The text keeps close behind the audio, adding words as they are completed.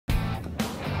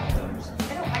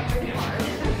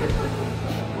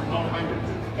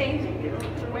Thank you.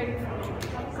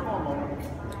 Come on, Mama.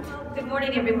 Good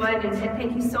morning, everyone, and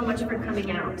thank you so much for coming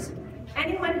out.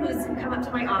 Anyone who's come up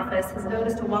to my office has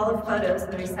noticed a wall of photos in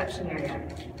the reception area.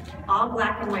 All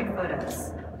black and white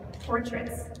photos.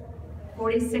 Portraits.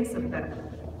 46 of them.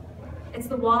 It's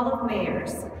the wall of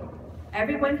mayors.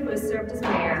 Everyone who has served as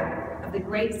mayor of the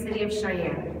great city of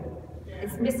Cheyenne.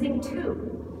 It's missing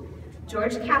two.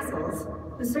 George Cassels,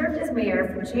 who served as mayor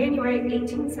from January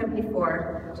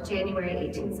 1874 to January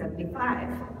 1875.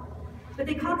 But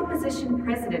they called the position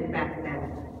president back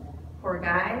then. Poor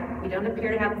guy, we don't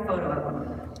appear to have a photo of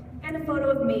him. And a photo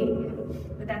of me,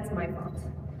 but that's my fault.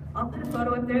 I'll put a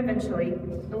photo up there eventually,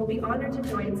 and we'll be honored to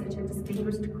join such a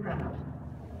distinguished crowd.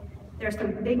 There are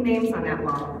some big names on that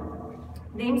wall,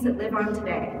 names that live on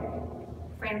today.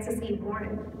 Francis E.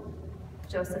 Bourne,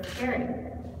 Joseph Carey,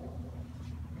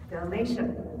 Bill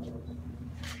Nation.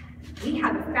 We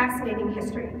have a fascinating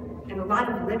history and a lot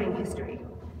of living history.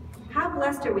 How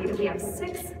blessed are we that we have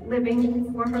 6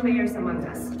 living former mayors among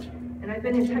us, and I've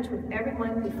been in touch with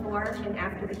everyone before and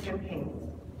after the campaign.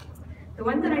 The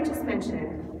one that I just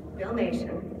mentioned, Bill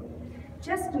Nation,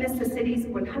 just missed the city's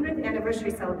 100th anniversary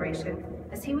celebration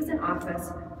as he was in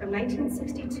office from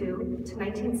 1962 to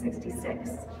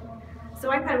 1966. So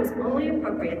I thought it was only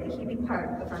appropriate that he be part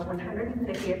of our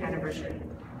 150th anniversary.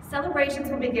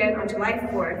 Celebrations will begin on July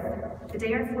 4th, the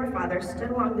day our forefathers stood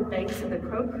along the banks of the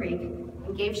Crow Creek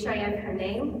and gave Cheyenne her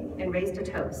name and raised a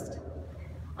toast.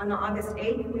 On August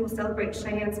 8th, we will celebrate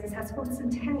Cheyenne's successful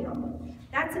centennial.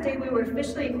 That's the day we were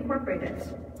officially incorporated.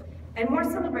 And more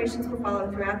celebrations will follow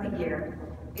throughout the year,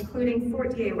 including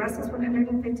Fort D.A. Russell's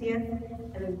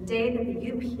 150th and the day that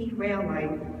the UP rail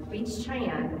line reached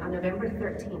Cheyenne on November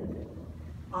 13th,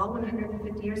 all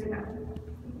 150 years ago.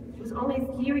 It was only a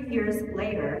few years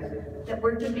later that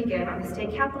work would begin on the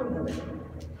state capitol building.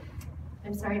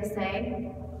 I'm sorry to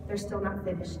say, they're still not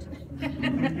finished.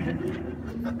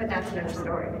 But that's another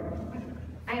story.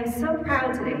 I am so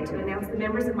proud today to announce the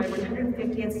members of my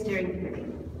 150th steering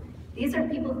committee. These are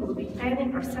people who will be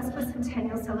planning our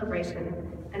sesquicentennial celebration,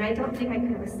 and I don't think I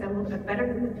could have assembled a better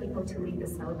group of people to lead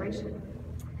this celebration.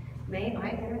 May I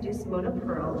introduce Mona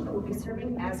Pearl, who will be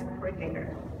serving as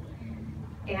coordinator,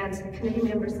 and committee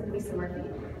members Lisa Murphy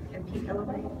and Pete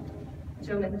Illaway,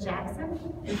 Jonah Jackson,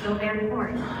 and Bill Van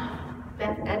Horn.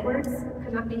 Beth Edwards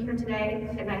could not be here today,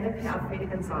 and neither could Alfreda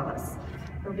Gonzalez.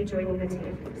 They'll be joining the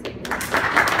team.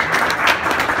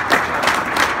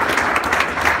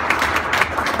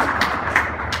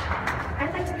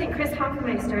 I'd like to thank Chris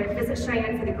Hoffmeister at Visit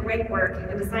Cheyenne for the great work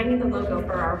in designing the logo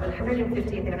for our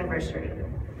 150th anniversary.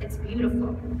 It's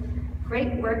beautiful.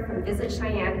 Great work from Visit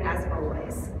Cheyenne as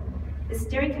always. The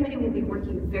steering committee will be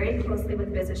working very closely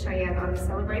with Visit Cheyenne on the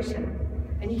celebration,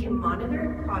 and you can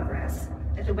monitor progress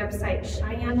at the website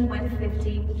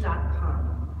Cheyenne150.com.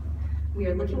 We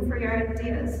are looking for your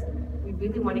ideas. We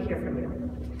really want to hear from you.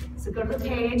 So go to the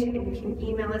page and you can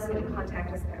email us and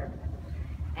contact us there.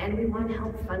 And we want to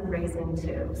help fundraising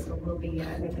too, so we'll be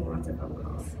making lots of phone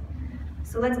calls.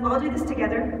 So let's all do this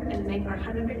together and make our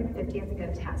 150th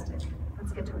fantastic.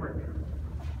 Let's get to work.